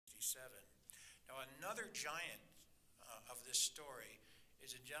Now, another giant of this story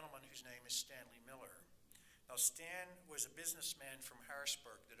is a gentleman whose name is Stanley Miller. Now, Stan was a businessman from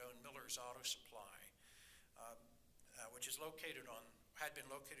Harrisburg that owned Miller's Auto Supply, which had been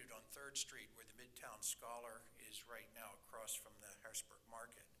located on 3rd Street, where the Midtown Scholar is right now, across from the Harrisburg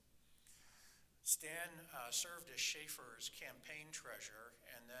Market. Stan served as Schaefer's campaign treasurer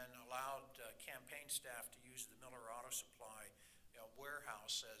and then allowed campaign staff to use the Miller Auto Supply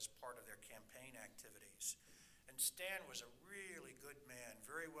warehouse as part of their campaign activities. And Stan was a really good man,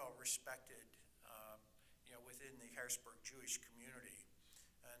 very well respected within the Harrisburg Jewish community.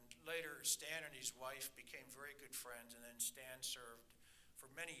 And later, Stan and his wife became very good friends, and then Stan served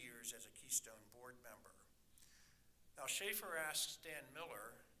for many years as a Keystone board member. Now, Schaefer asked Stan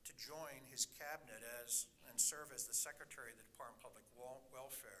Miller to join his cabinet and serve as the secretary of the Department of Public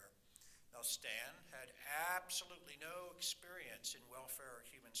Welfare. Now, Stan had absolutely no experience in welfare or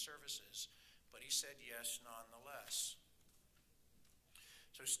human services, but he said yes nonetheless.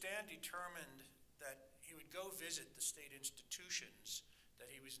 So Stan determined that he would go visit the state institutions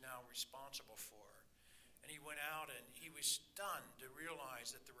that he was now responsible for. And he went out and he was stunned to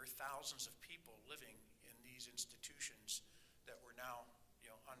realize that there were thousands of people living in these institutions that were now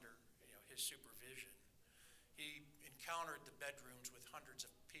under his supervision. He encountered the bedrooms with hundreds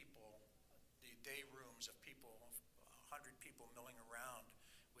of people, the day rooms of people, 100 people milling around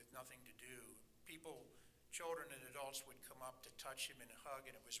with nothing to do. People, children and adults would come up to touch him and hug,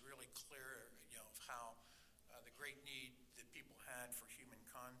 and it was really clear of how the great need that people had for human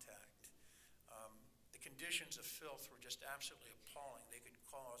contact. The conditions of filth were just absolutely appalling. They could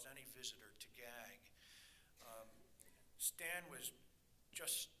cause any visitor to gag. Stan was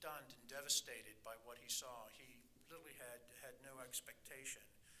just stunned and devastated by what he saw. He literally had no expectation.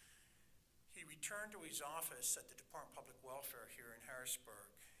 He returned to his office at the Department of Public Welfare here in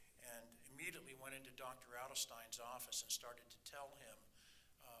Harrisburg and immediately went into Dr. Adelstein's office and started to tell him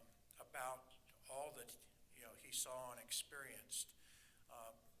about all that he saw and experienced.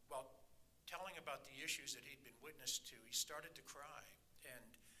 While telling about the issues that he'd been witness to, he started to cry. And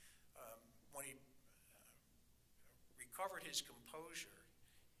when he recovered his composure,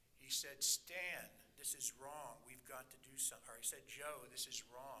 he said, "Stan, this is wrong. We've got to do something." Or he said, "Joe, this is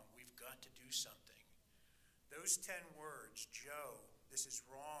wrong. We've got to do something." Those 10 words, "Joe, this is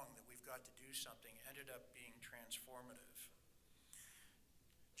wrong, that we've got to do something," ended up being transformative.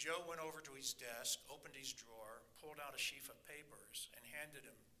 Joe went over to his desk, opened his drawer, pulled out a sheaf of papers, and handed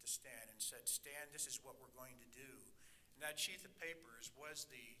them to Stan and said, "Stan, this is what we're going to do." And that sheath of papers was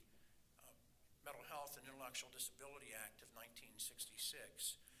the Mental Health and Intellectual Disability Act of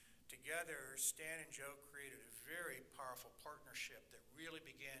 1966. Together, Stan and Joe created a very powerful partnership that really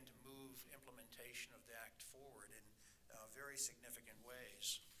began to move implementation of the act forward in very significant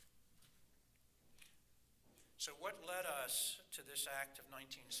ways. So what led us to this act of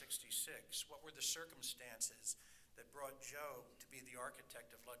 1966? What were the circumstances that brought Joe to be the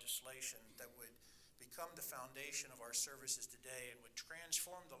architect of legislation that would become the foundation of our services today and would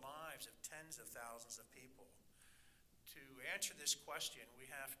transform the lives of tens of thousands of people? To answer this question, we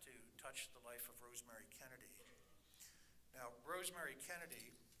have to touch the life of Rosemary Kennedy. Now, Rosemary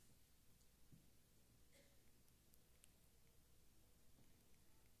Kennedy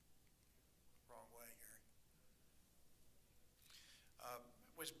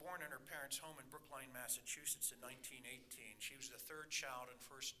was born in her parents' home in Brookline, Massachusetts in 1918. She was the 3rd child and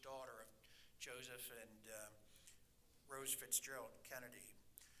first daughter of Joseph and Rose Fitzgerald Kennedy.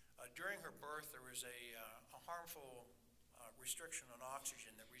 During her birth, there was a harmful restriction on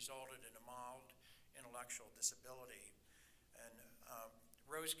oxygen that resulted in a mild intellectual disability. And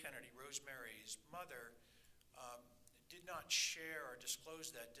Rose Kennedy, Rosemary's mother, did not share or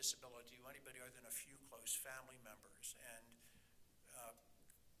disclose that disability to anybody other than a few close family members, and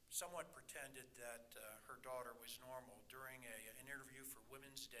somewhat pretended that her daughter was normal. During an interview for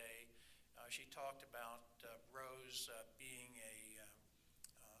Women's Day, she talked about Rose being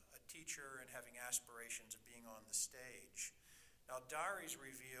a teacher and having aspirations of being on the stage. Now, diaries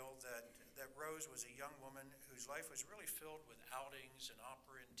reveal that Rose was a young woman whose life was really filled with outings and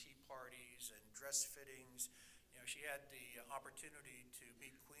opera and tea parties and dress fittings. She had the opportunity to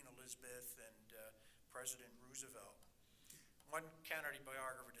meet Queen Elizabeth and President Roosevelt. One Kennedy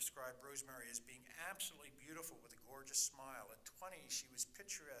biographer described Rosemary as being absolutely beautiful with a gorgeous smile. At 20, she was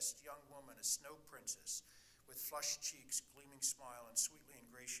picturesque young woman, a snow princess, with flushed cheeks, gleaming smile, and sweetly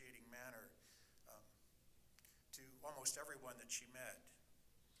ingratiating manner to almost everyone that she met.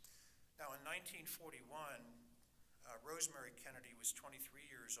 Now, in 1941, Rosemary Kennedy was 23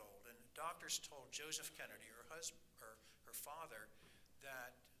 years old, and doctors told Joseph Kennedy, her father,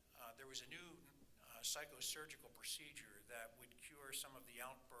 that there was a new psychosurgical procedure that would cure some of the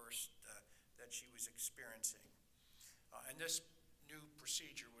outbursts that she was experiencing. And this new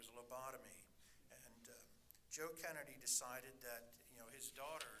procedure was lobotomy. And Joe Kennedy decided that his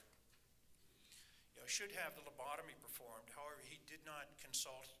daughter should have the lobotomy performed. However, he did not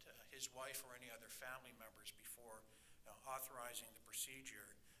consult his wife or any other family members before authorizing the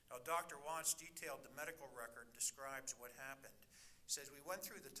procedure. Now, Dr. Watts detailed the medical record and describes what happened. He says, "We went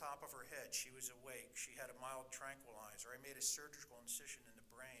through the top of her head. She was awake. She had a mild tranquilizer. I made a surgical incision in the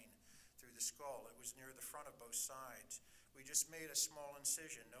brain through the skull. It was near the front of both sides. We just made a small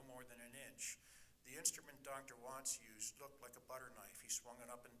incision, no more than an inch. The instrument Dr. Watts used looked like a butter knife. He swung it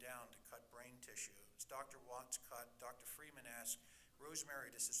up and down to cut brain tissue. As Dr. Watts cut, Dr. Freeman asked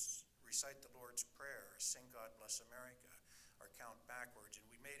Rosemary to recite the Lord's Prayer, sing God Bless America, or count backwards, and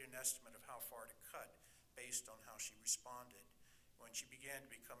we made an estimate of how far to cut based on how she responded. When she began to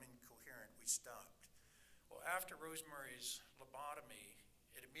become incoherent, we stopped." Well, after Rosemary's lobotomy,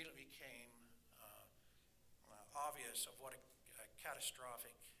 it immediately became obvious of what a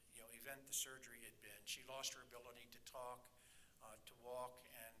catastrophic event the surgery had been. She lost her ability to talk, to walk,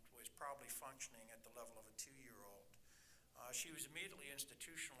 and was probably functioning at the level of a 2-year-old. She was immediately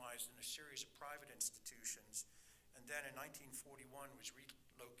institutionalized in a series of private institutions, and then in 1941 was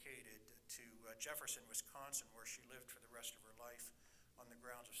relocated to Jefferson, Wisconsin, where she lived for the rest of her life on the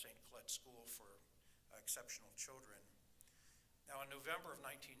grounds of St. Colette School for Exceptional Children. Now, in November of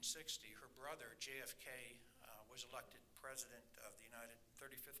 1960, her brother, JFK, was elected president of the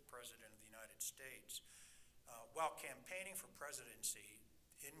 35th president of the United States. While campaigning for presidency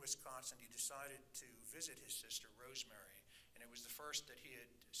in Wisconsin, he decided to visit his sister, Rosemary, and it was the first that he had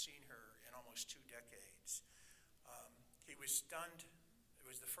seen her in almost 2 decades. He was stunned. It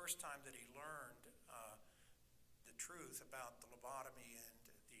was the first time that he learned the truth about the lobotomy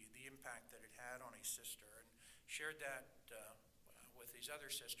and the impact that it had on his sister, and shared that with his other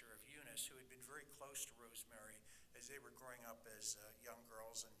sister of Eunice, who had been very close to Rosemary as they were growing up as young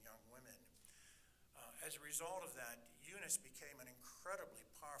girls and young women. As a result of that, Eunice became an incredibly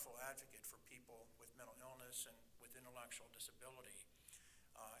powerful advocate for people with mental illness and with intellectual disability.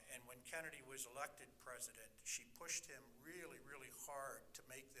 And when Kennedy was elected president, she pushed him really, really hard to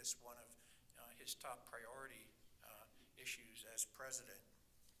make this one of his top priority issues as president.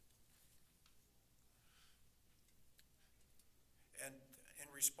 And in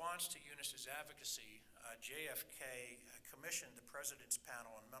response to Eunice's advocacy, JFK commissioned the President's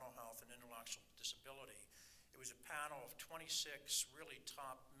Panel on Mental Health and Intellectual Disability. It was a panel of 26 really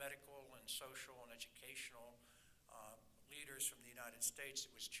top medical and social and educational leaders from the United States.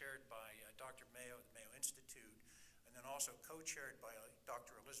 It was chaired by Dr. Mayo at the Mayo Institute, and then also co-chaired by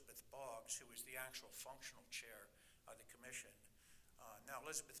Dr. Elizabeth Boggs, who was the actual functional chair of the commission. Now,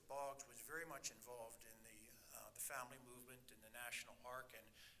 Elizabeth Boggs was very much involved in the family movement and the national arc, and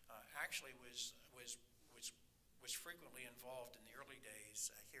actually was frequently involved in the early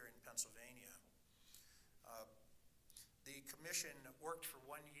days here in Pennsylvania. The commission worked for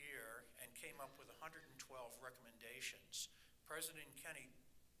 1 year and came up with 112 recommendations. President Kennedy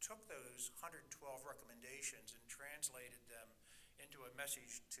took those 112 recommendations and translated them into a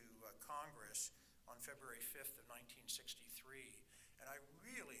message to Congress on February 5th of 1963. And I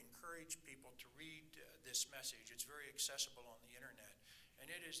really encourage people to read this message. It's very accessible on the internet. And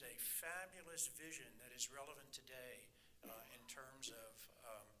it is a fabulous vision that is relevant today in terms of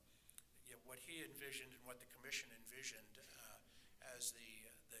what he envisioned and what the commission envisioned as the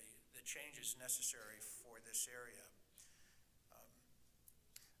changes necessary for this area.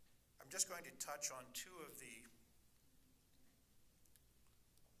 I'm just going to touch on 2 of the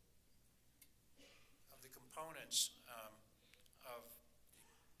components of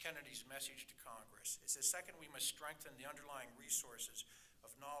Kennedy's message to Congress. It says, second, we must strengthen the underlying resources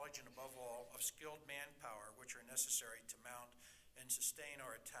of knowledge and, above all, of skilled manpower, which are necessary to mount and sustain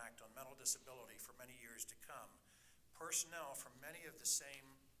our attack on mental disability for many years to come. Personnel from many of the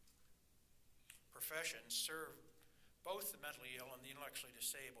same professions serve both the mentally ill and the intellectually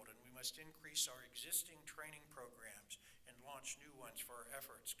disabled, and we must increase our existing training programs and launch new ones, for our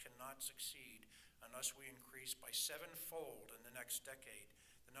efforts cannot succeed unless we increase by 7-fold in the next decade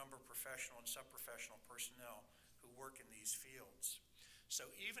the number of professional and sub-professional personnel who work in these fields. So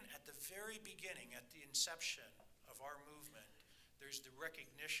even at the very beginning, at the inception of our movement, there's the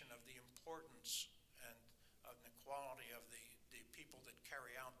recognition of the importance and of the quality of the people that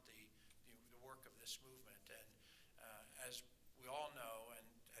carry out the work of this movement. And as we all know, and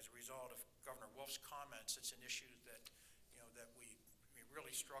as a result of Governor Wolf's comments, it's an issue that that we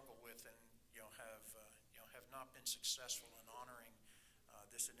really struggle with, and have not been successful in honoring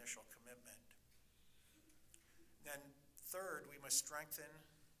this initial commitment. Then third, we must strengthen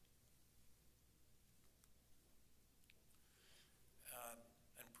and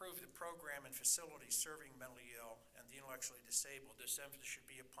improve the program and facilities serving mentally ill and the intellectually disabled. This emphasis should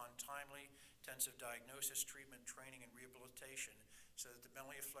be upon timely, intensive diagnosis, treatment, training, and rehabilitation so that the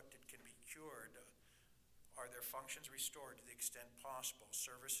mentally afflicted can be cured or their functions restored to the extent possible.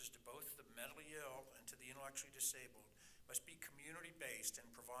 Services to both the mentally ill and to the intellectually disabled must be community-based and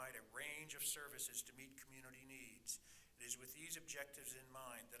provide a range of services to meet community needs. It is with these objectives in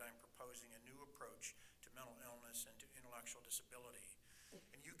mind that I'm proposing a new approach to mental illness and to intellectual disability.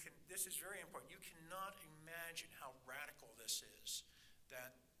 And this is very important. You cannot imagine how radical this is,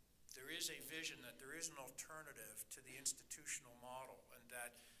 that there is a vision that there is an alternative to the institutional model and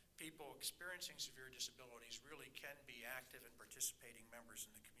that people experiencing severe disabilities really can be active and participating members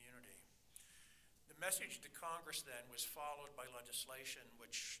in the community. The message to Congress then was followed by legislation,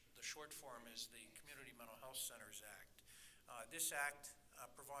 which the short form is the Community Mental Health Centers Act. This act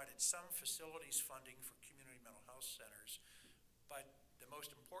provided some facilities funding for community mental health centers, but the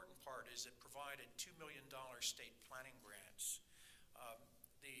most important part is it provided $2 million state planning grants.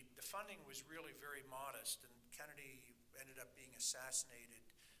 The funding was really very modest, and Kennedy ended up being assassinated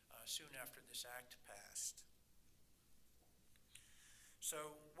soon after this act passed. So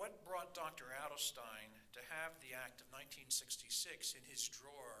what brought Dr. Adelstein to have the act of 1966 in his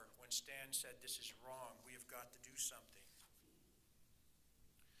drawer when Stan said, "This is wrong, we have got to do something"?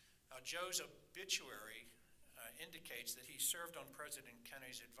 Joe's obituary indicates that he served on President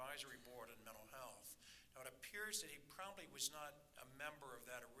Kennedy's advisory board on mental health. Now, it appears that he probably was not a member of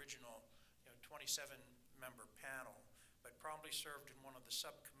that original 27-member panel, but probably served in one of the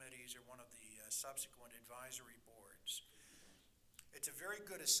subcommittees or one of the subsequent advisory boards. It's a very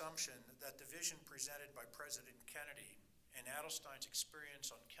good assumption that the vision presented by President Kennedy and Adelstein's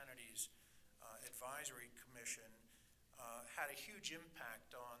experience on Kennedy's advisory commission had a huge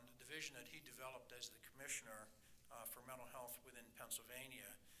impact on the vision that he developed as the commissioner for mental health within Pennsylvania,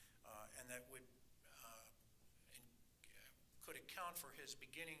 and that could account for his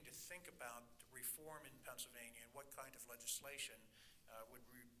beginning to think about reform in Pennsylvania and what kind of legislation would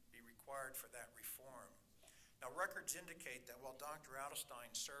be required for that reform. Now, records indicate that while Dr.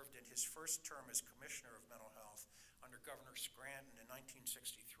 Adelstein served in his first term as Commissioner of Mental Health under Governor Scranton in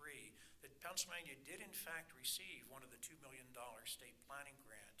 1963, that Pennsylvania did in fact receive one of the $2 million state planning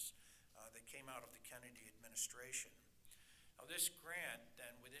grants that came out of the Kennedy administration. Now, this grant,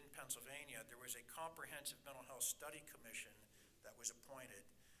 then, within Pennsylvania, there was a comprehensive mental health study commission that was appointed,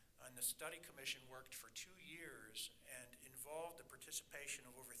 and the study commission worked for 2 years and involved the participation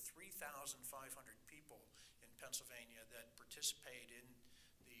of over 3,500 people in Pennsylvania that participate in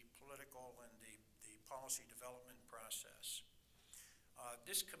the political and the policy development process.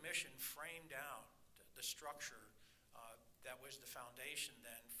 This commission framed out the structure that was the foundation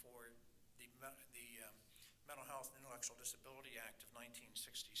then for the Mental Health and Intellectual Disability Act of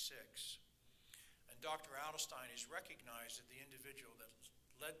 1966. And Dr. Adelstein is recognized as the individual that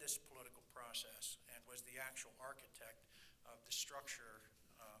led this political process and was the actual architect of the structure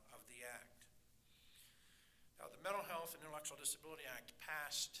of the act. Now, the Mental Health and Intellectual Disability Act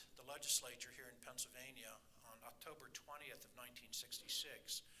passed the legislature here in Pennsylvania on October 20th of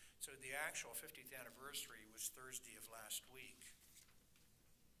 1966. So the actual 50th anniversary was Thursday of last week.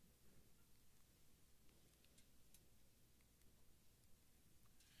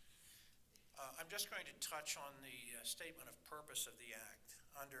 I'm just going to touch on the statement of purpose of the Act.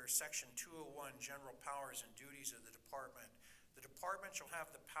 Under Section 201, General Powers and Duties of the Department shall have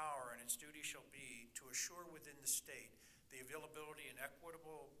the power and its duty shall be to assure within the state the availability and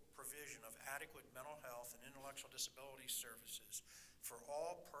equitable provision of adequate mental health and intellectual disability services for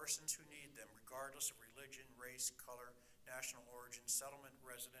all persons who need them, regardless of religion, race, color, national origin, settlement,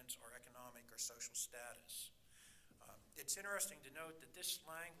 residence, or economic or social status. It's interesting to note that this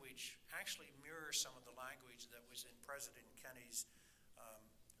language actually mirrors some of the language that was in President Kennedy's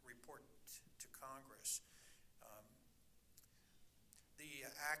report to Congress. The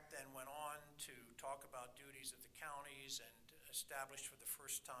act then went on to talk about duties of the counties and established for the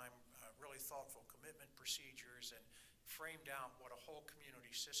first time really thoughtful commitment procedures and framed out what a whole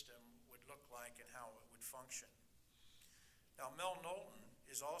community system would look like and how it would function. Now, Mel Knowlton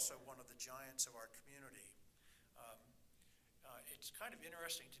is also one of the giants of our community. It's kind of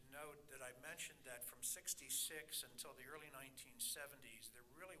interesting to note that I mentioned that from '66 until the early 1970s, there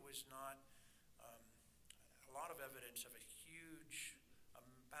really was not a lot of evidence of a huge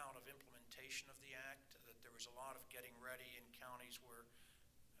amount of implementation of the act, that there was a lot of getting ready in counties where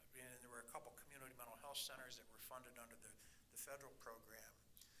there were a couple community mental health centers that were funded under the federal program.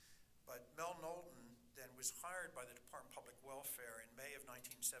 But Mel Knowlton then was hired by the Department of Public Welfare in May of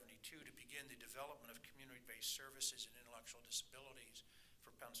 1972 to begin the development of community-based services in intellectual disabilities for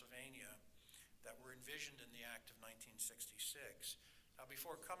Pennsylvania that were envisioned in the Act of 1966. Now,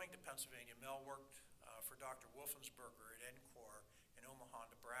 before coming to Pennsylvania, Mel worked for Dr. Wolfensberger at NCORE in Omaha,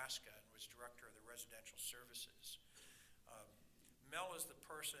 Nebraska, and was director of the residential services. Mel is the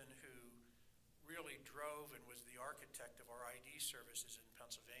person who really drove and was the architect of our ID services in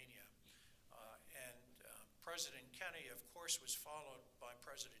Pennsylvania. President Kennedy, of course, was followed by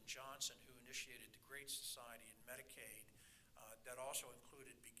President Johnson, who initiated the Great Society in Medicaid that also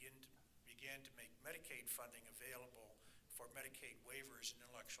included began to make Medicaid funding available for Medicaid waivers and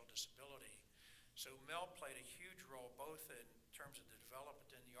intellectual disability. So Mel played a huge role both in terms of the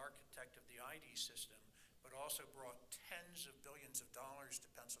development and the architect of the ID system, but also brought tens of billions of dollars to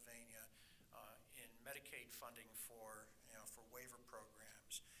Pennsylvania in Medicaid funding for waiver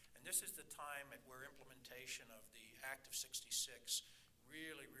programs. And this is the time where implementation of the Act of '66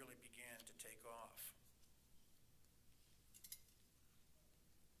 really began to take off.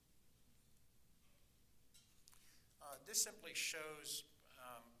 This simply shows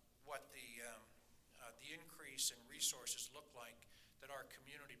what the increase in resources looked like that our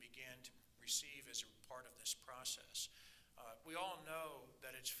community began to receive as a part of this process. We all know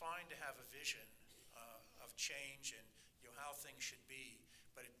that it's fine to have a vision of change and how things should be,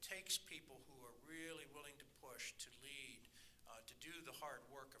 but it takes people who are really willing to push, to lead, to do the hard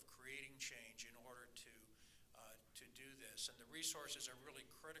work of creating change in order to do this. And the resources are really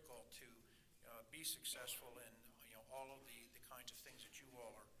critical to be successful in all of the kinds of things that you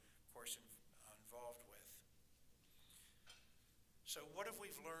all are, of course, involved with. So what have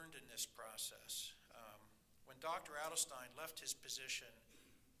we learned in this process? When Dr. Adelstein left his position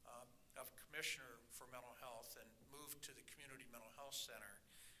of Commissioner for Mental Health and moved to the Community Mental Health Center,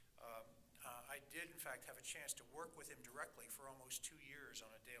 I did, in fact, have a chance to work with him directly for almost 2 years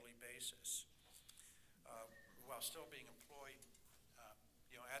on a daily basis while still being employed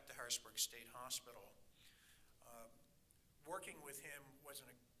at the Harrisburg State Hospital. Working with him was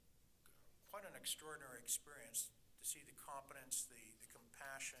quite an extraordinary experience to see the competence, the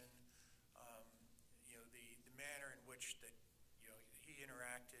compassion, the manner in which that he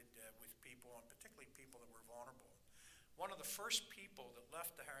interacted with people, and particularly people that were vulnerable. One of the first people that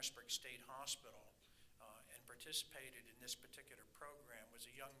left the Harrisburg State Hospital and participated in this particular program was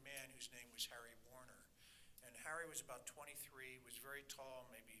a young man whose name was Harry Warner. And Harry was about 23, was very tall,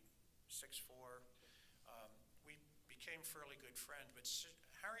 maybe 6'4". We became fairly good friends, but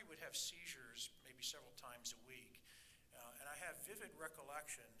Harry would have seizures maybe several times a week. And I have vivid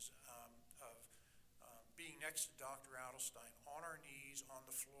recollections of being next to Dr. Adelstein on our knees on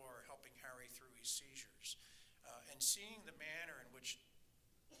the floor helping Harry through his seizures and seeing the manner in which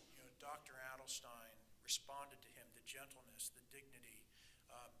Dr. Adelstein responded to him, the gentleness, the dignity,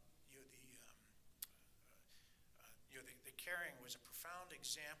 the caring was a profound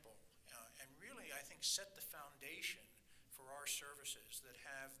example and really, I think, set the foundation for our services that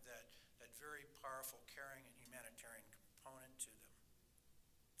have that very powerful caring and humanitarian component to them.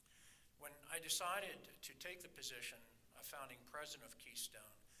 When I decided to take the position of founding president of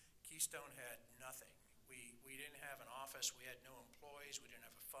Keystone, Keystone had nothing. We didn't have an office, we had no employees, we didn't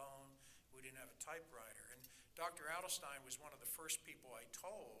have a phone, we didn't have a typewriter. And Dr. Adelstein was one of the first people I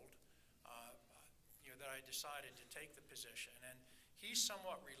told that I decided to take the position. And he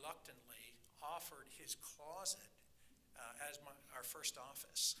somewhat reluctantly offered his closet as our first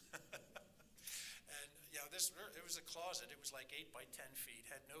office. And it was a closet. It was like 8 by 10 feet,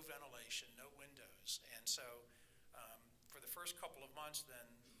 had no ventilation, no windows. And so for the first couple of months then,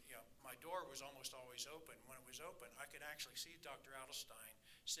 my door was almost always open. When it was open, I could actually see Dr. Adelstein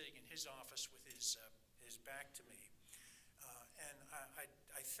sitting in his office with his back to me. And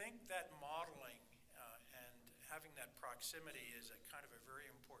I think that modeling and having that proximity is a kind of a very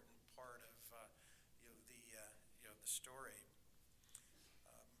important part of the story.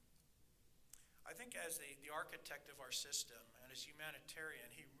 I think as the architect of our system and as humanitarian,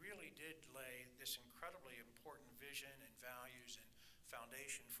 he really did lay this incredibly important vision and values and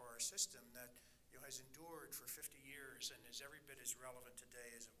foundation for our system that has endured for 50 years and is every bit as relevant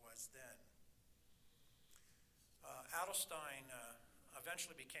today as it was then. Adelstein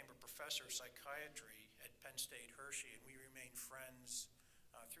eventually became a professor of psychiatry at Penn State Hershey, and we remained friends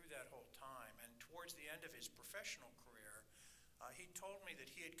through that whole time. And towards the end of his professional career, he told me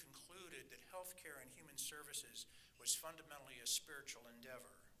that he had concluded that healthcare and human services was fundamentally a spiritual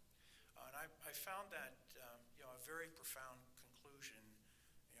endeavor. And I found that a very profound conclusion,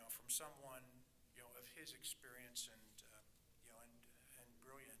 from someone of his experience and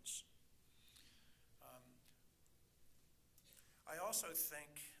brilliance. also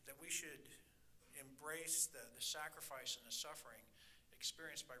think that we should embrace the sacrifice and the suffering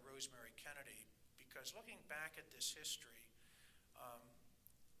experienced by Rosemary Kennedy, because looking back at this history,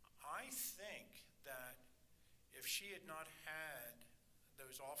 I think that if she had not had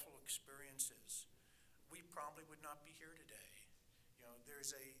those awful experiences, we probably would not be here today. You know,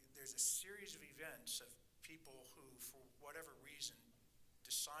 there's a series of events of people who, for whatever reason,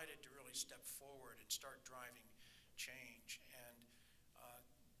 decided to really step forward and start driving change. And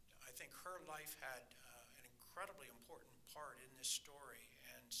I think her life had an incredibly important part in this story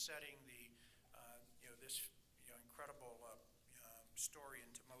and setting the this incredible story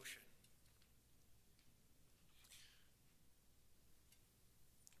into motion.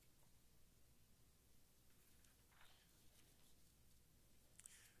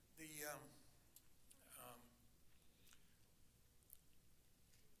 The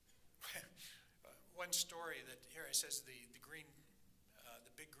one story that here it says the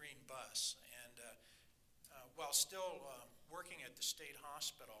big green bus, and while still working at the state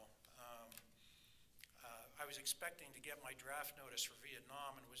hospital, I was expecting to get my draft notice for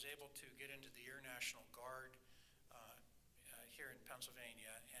Vietnam and was able to get into the Air National Guard here in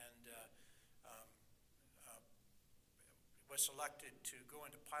Pennsylvania, and was selected to go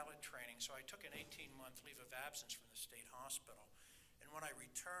into pilot training. So I took an 18-month leave of absence from the state hospital. And when I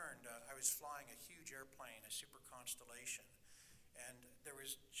returned, I was flying a huge airplane, a Super Constellation. And there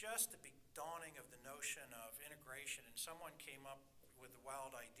was just the dawning of the notion of integration, and someone came up with the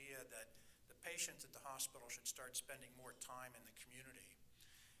wild idea that the patients at the hospital should start spending more time in the community.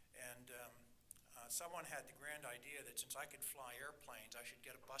 And someone had the grand idea that since I could fly airplanes, I should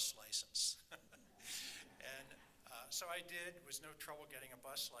get a bus license. And so I did, was no trouble getting a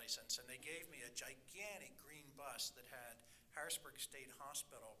bus license, and they gave me a gigantic green bus that had Harrisburg State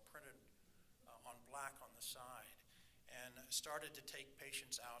Hospital printed on black on the side, and started to take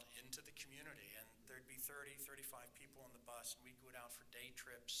patients out into the community. And there'd be 30, 35 people on the bus, and we'd go out for day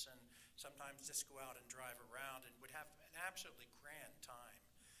trips and sometimes just go out and drive around, and would have an absolutely grand time.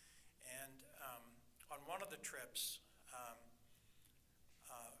 And on one of the trips, I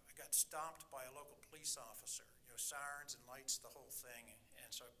got stopped by a local police officer, sirens and lights, the whole thing. And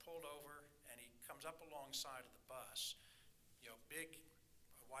so I pulled over, and he comes up alongside of the bus, big,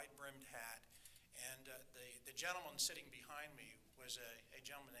 wide-brimmed hat. And the gentleman sitting behind me was a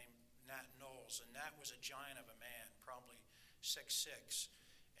gentleman named Nat Knowles, and Nat was a giant of a man, probably 6'6".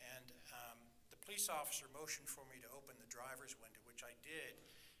 And the police officer motioned for me to open the driver's window, which I did.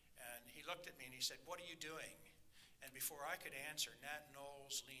 And he looked at me and he said, "What are you doing?" And before I could answer, Nat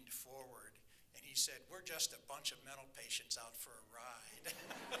Knowles leaned forward and he said, "We're just a bunch of mental patients out for a ride."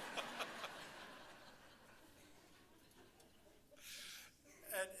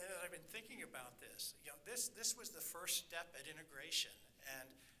 And I've been thinking about this. This was the first step at integration. And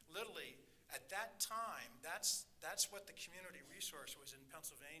literally, at that time, that's what the community resource was in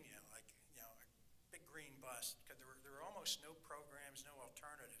Pennsylvania, like, a big green bus, because there were almost no programs, no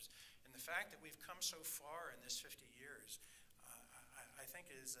alternatives. And the fact that we've come so far in this 50 years, I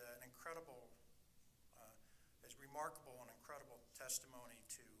think is an incredible, is remarkable and incredible testimony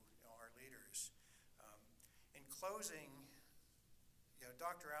to our leaders. In closing,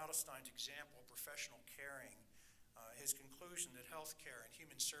 Dr. Adelstein's example of professional caring, his conclusion that healthcare and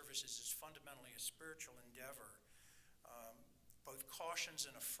human services is fundamentally a spiritual endeavor, both cautions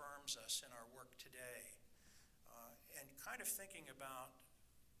and affirms us in our work today. And kind of thinking about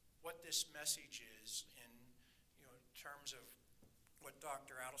what this message is in terms of what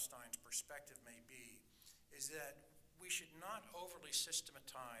Dr. Adelstein's perspective may be, is that we should not overly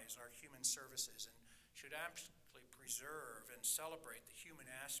systematize our human services and should absolutely preserve and celebrate the human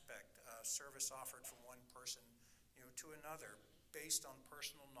aspect of service offered from one person to another based on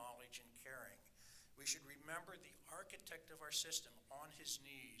personal knowledge and caring. We should remember the architect of our system on his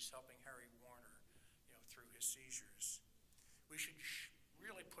knees helping Harry Warner through his seizures. We should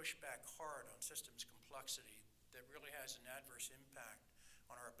really push back hard on systems complexity that really has an adverse impact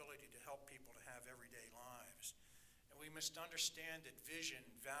on our ability to help people to have everyday lives. And we must understand that vision,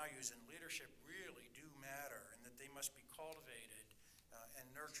 values, and leadership really do matter, and that they must be cultivated and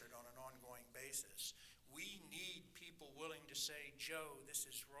nurtured on an ongoing basis. We need people willing to say, "Joe, this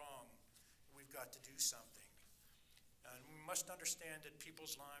is wrong. We've got to do something." And we must understand that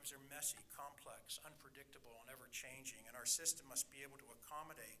people's lives are messy, complex, unpredictable, and ever-changing, and our system must be able to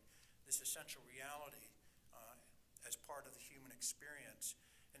accommodate this essential reality as part of the human experience.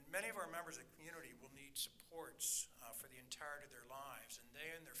 And many of our members of the community will need supports for the entirety of their lives, and they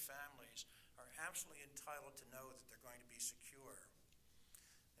and their families are absolutely entitled to know that they're going to be secure.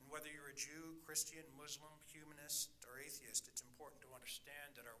 And whether you're a Jew, Christian, Muslim, humanist, or atheist, it's important to understand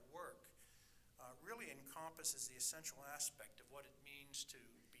that our work really encompasses the essential aspect of what it means to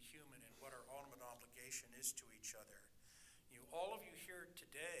be human and what our ultimate obligation is to each other. All of you here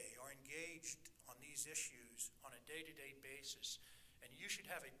today are engaged on these issues on a day-to-day basis, and you should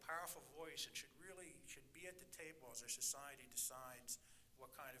have a powerful voice and should be at the table as our society decides what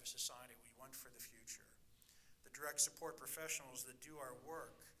kind of a society we want for the future. The direct support professionals that do our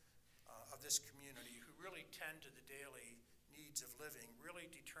work of this community, who really tend to the daily needs of living,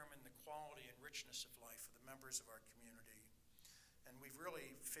 really determine the quality and richness of life for the members of our community. And we've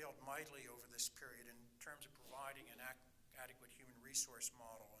really failed mightily over this period in terms of providing an adequate human resource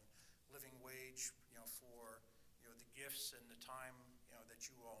model and living wage, for the gifts and the time that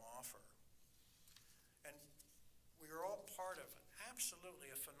you all offer. And we are all part of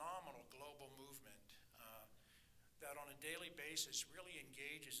absolutely a phenomenal global movement that on a daily basis really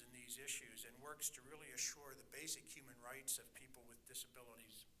engages in these issues and works to really assure the basic human rights of people with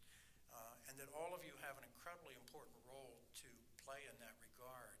disabilities, and that all of you have an incredibly important role to play in that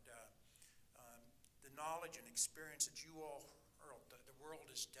regard. The knowledge and experience that you all the world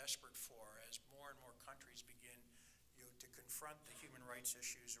is desperate for as more and more countries begin to confront the human rights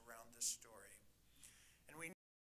issues around this story.